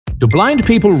Do blind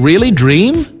people really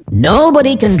dream?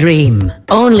 Nobody can dream.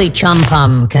 Only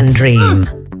ChumPum can dream.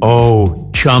 Oh,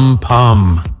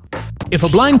 ChumPum. If a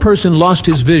blind person lost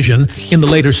his vision in the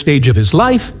later stage of his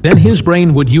life, then his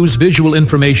brain would use visual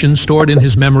information stored in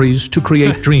his memories to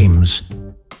create dreams.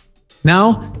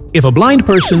 Now, if a blind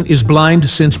person is blind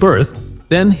since birth,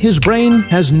 then his brain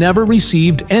has never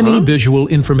received any visual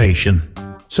information.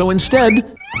 So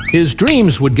instead, his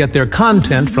dreams would get their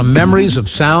content from memories of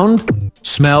sound,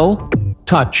 smell,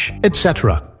 touch,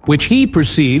 etc., which he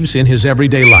perceives in his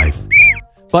everyday life.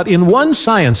 But in one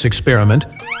science experiment,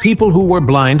 people who were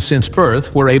blind since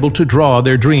birth were able to draw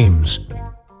their dreams.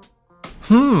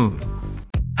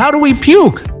 How do we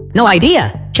puke? No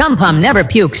idea. ChumPum never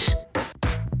pukes.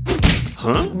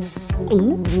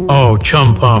 Oh,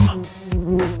 ChumPum.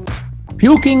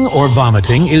 Puking or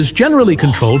vomiting is generally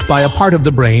controlled by a part of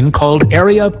the brain called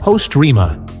area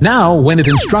postrema. Now, when it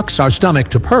instructs our stomach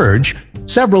to purge,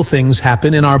 several things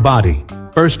happen in our body.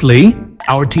 Firstly,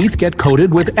 our teeth get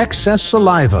coated with excess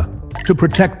saliva to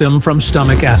protect them from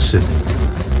stomach acid.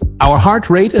 Our heart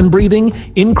rate and breathing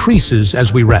increases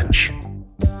as we retch.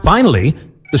 Finally,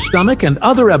 the stomach and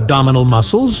other abdominal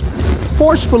muscles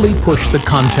forcefully push the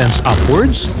contents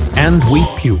upwards, and we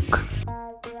puke.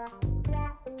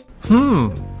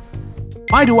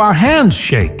 Why do our hands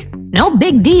shake? No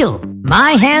big deal.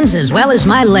 My hands as well as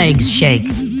my legs shake.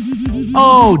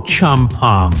 Oh,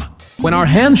 ChumPum. When our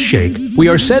hands shake, we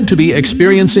are said to be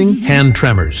experiencing hand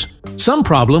tremors. Some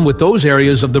problem with those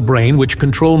areas of the brain which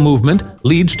control movement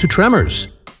leads to tremors.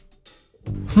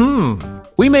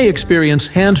 We may experience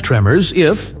hand tremors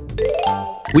if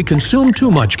we consume too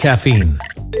much caffeine.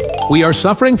 We are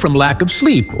suffering from lack of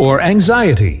sleep or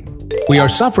anxiety. We are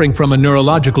suffering from a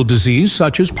neurological disease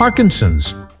such as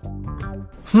Parkinson's.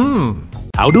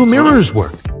 How do mirrors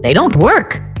work? They don't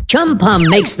work. ChumPum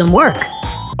makes them work.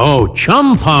 Oh,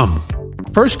 ChumPum.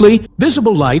 Firstly,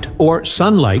 visible light, or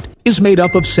sunlight, is made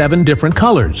up of 7 different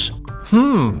colors.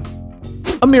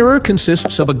 A mirror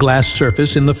consists of a glass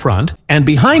surface in the front, and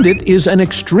behind it is an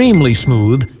extremely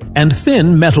smooth and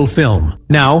thin metal film.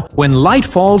 Now, when light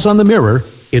falls on the mirror,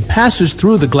 it passes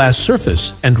through the glass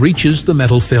surface and reaches the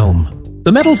metal film.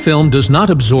 The metal film does not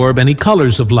absorb any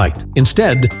colors of light.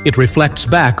 Instead, it reflects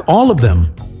back all of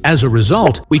them. As a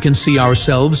result, we can see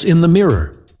ourselves in the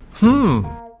mirror.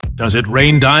 Does it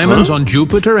rain diamonds on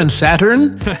Jupiter and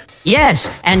Saturn?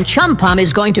 Yes, and ChumPum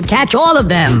is going to catch all of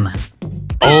them.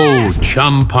 Oh,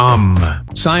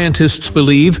 ChumPum. Scientists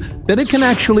believe that it can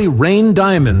actually rain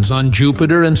diamonds on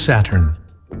Jupiter and Saturn.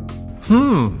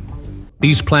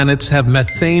 These planets have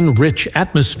methane-rich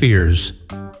atmospheres.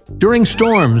 During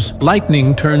storms,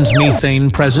 lightning turns methane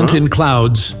present in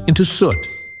clouds into soot.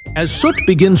 As soot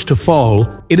begins to fall,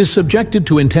 it is subjected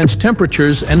to intense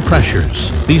temperatures and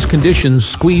pressures. These conditions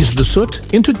squeeze the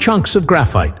soot into chunks of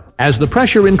graphite. As the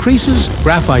pressure increases,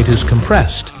 graphite is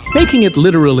compressed, making it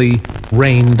literally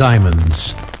rain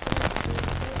diamonds.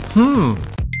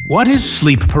 What is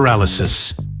sleep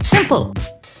paralysis? Simple.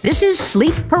 This is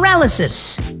sleep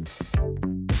paralysis.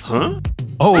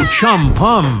 Oh,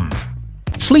 ChumPum.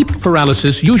 Sleep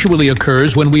paralysis usually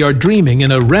occurs when we are dreaming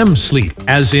in a REM sleep,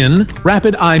 as in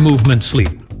rapid eye movement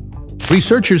sleep.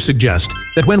 Researchers suggest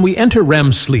that when we enter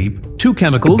REM sleep, 2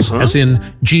 chemicals, as in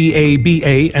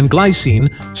GABA and glycine,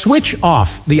 switch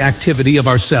off the activity of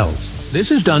our cells.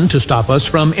 This is done to stop us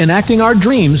from enacting our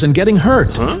dreams and getting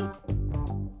hurt.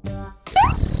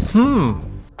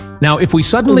 Now, if we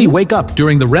suddenly wake up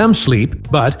during the REM sleep,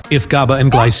 but if GABA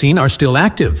and glycine are still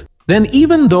active, then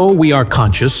even though we are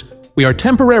conscious, we are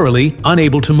temporarily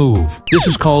unable to move. This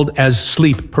is called as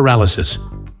sleep paralysis.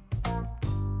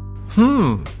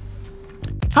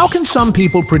 How can some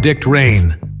people predict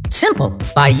rain? Simple.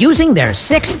 By using their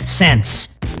 6th sense.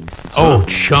 Oh,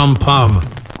 ChumPum.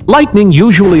 Lightning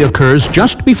usually occurs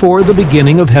just before the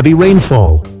beginning of heavy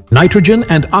rainfall. Nitrogen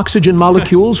and oxygen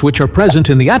molecules which are present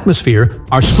in the atmosphere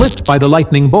are split by the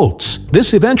lightning bolts.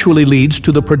 This eventually leads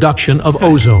to the production of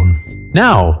ozone.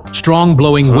 Now, strong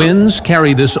blowing winds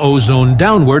carry this ozone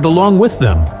downward along with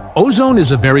them. Ozone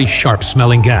is a very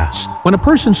sharp-smelling gas. When a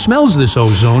person smells this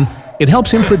ozone, it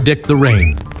helps him predict the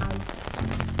rain.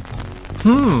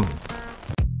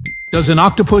 Does an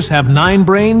octopus have 9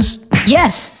 brains?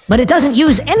 Yes, but it doesn't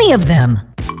use any of them.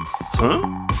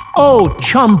 Oh,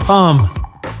 ChumPum.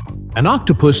 An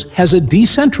octopus has a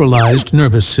decentralized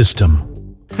nervous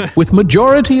system, with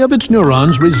majority of its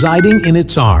neurons residing in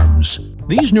its arms.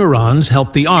 These neurons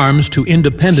help the arms to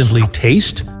independently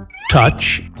taste,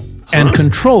 touch, and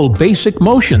control basic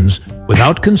motions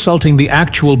without consulting the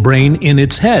actual brain in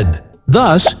its head.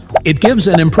 Thus, it gives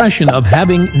an impression of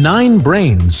having 9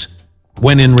 brains.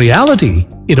 when in reality,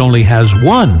 it only has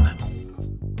one.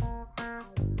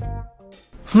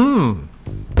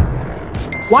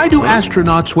 Why do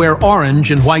astronauts wear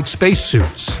orange and white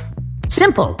spacesuits?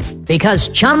 Simple, because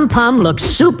ChumPum looks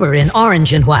super in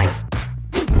orange and white.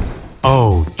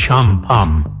 Oh,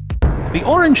 ChumPum. The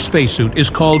orange spacesuit is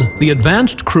called the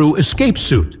Advanced Crew Escape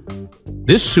Suit.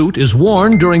 This suit is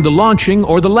worn during the launching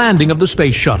or the landing of the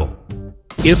space shuttle.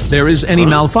 If there is any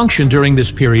malfunction during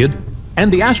this period,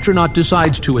 and the astronaut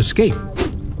decides to escape,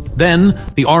 then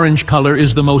the orange color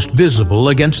is the most visible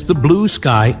against the blue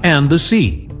sky and the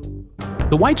sea.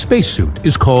 The white spacesuit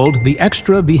is called the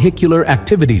Extravehicular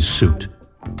Activities Suit.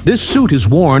 This suit is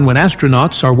worn when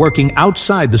astronauts are working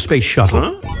outside the space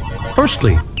shuttle.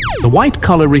 Firstly, the white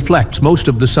color reflects most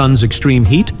of the sun's extreme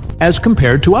heat as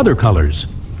compared to other colors.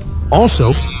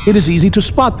 Also, it is easy to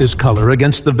spot this color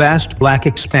against the vast black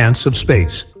expanse of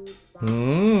space.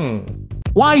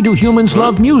 Why do humans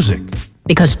love music?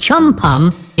 Because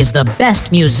ChumPum is the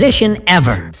best musician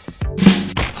ever.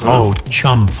 Oh,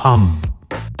 ChumPum.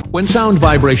 When sound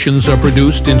vibrations are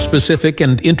produced in specific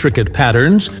and intricate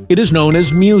patterns, it is known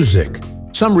as music.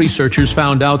 Some researchers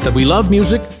found out that we love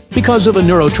music because of a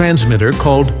neurotransmitter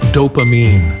called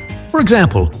dopamine. For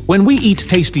example, when we eat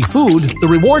tasty food, the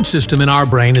reward system in our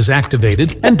brain is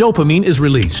activated and dopamine is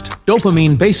released.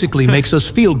 Dopamine basically makes us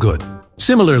feel good.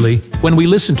 Similarly, when we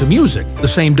listen to music, the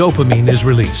same dopamine is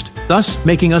released, thus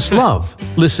making us love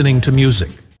listening to music.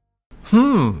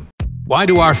 Why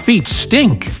do our feet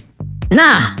stink?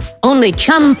 Nah, only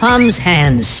ChumPum's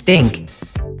hands stink.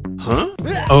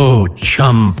 Oh,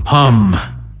 ChumPum.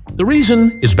 The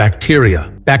reason is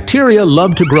bacteria. Bacteria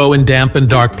love to grow in damp and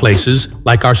dark places,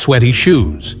 like our sweaty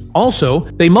shoes. Also,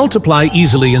 they multiply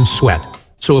easily in sweat.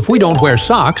 So if we don't wear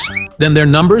socks, then their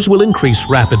numbers will increase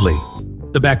rapidly.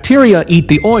 The bacteria eat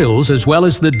the oils as well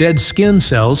as the dead skin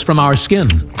cells from our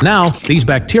skin. Now, these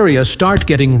bacteria start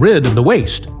getting rid of the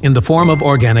waste in the form of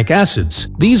organic acids.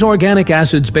 These organic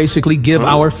acids basically give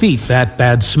our feet that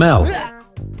bad smell.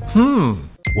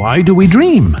 Why do we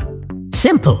dream?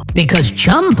 Simple, because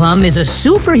ChumPum is a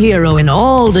superhero in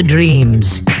all the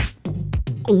dreams.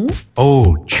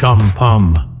 Oh,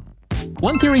 ChumPum.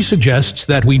 One theory suggests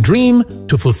that we dream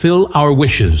to fulfill our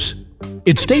wishes.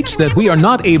 It states that we are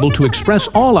not able to express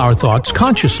all our thoughts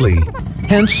consciously.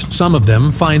 Hence, some of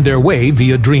them find their way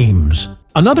via dreams.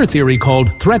 Another theory called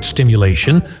threat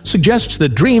stimulation suggests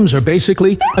that dreams are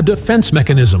basically a defense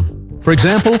mechanism. For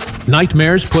example,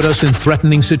 nightmares put us in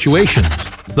threatening situations,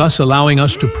 thus allowing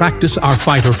us to practice our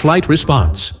fight-or-flight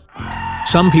response.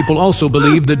 Some people also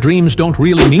believe that dreams don't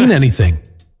really mean anything.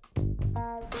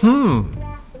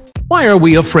 Why are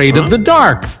we afraid of the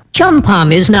dark?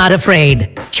 ChumPum is not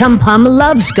afraid. ChumPum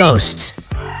loves ghosts.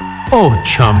 Oh,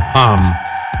 ChumPum.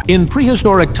 In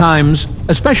prehistoric times,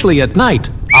 especially at night,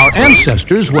 our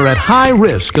ancestors were at high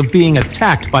risk of being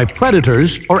attacked by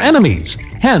predators or enemies.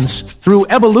 Hence, through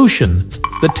evolution,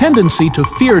 the tendency to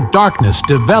fear darkness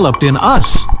developed in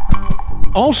us.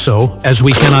 Also, as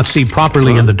we cannot see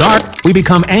properly in the dark, we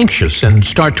become anxious and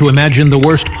start to imagine the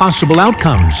worst possible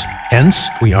outcomes. Hence,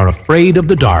 we are afraid of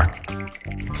the dark.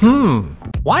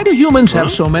 Why do humans have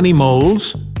so many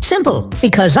moles? Simple,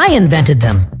 because I invented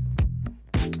them.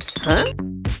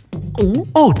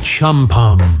 Oh,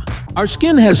 ChumPum. Our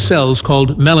skin has cells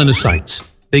called melanocytes.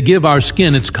 They give our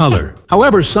skin its color.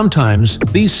 However, sometimes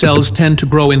these cells tend to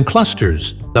grow in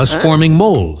clusters, thus forming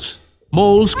moles.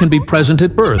 Moles can be present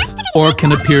at birth or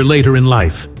can appear later in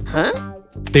life.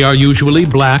 They are usually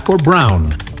black or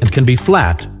brown and can be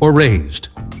flat or raised.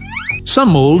 Some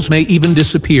moles may even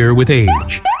disappear with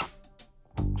age.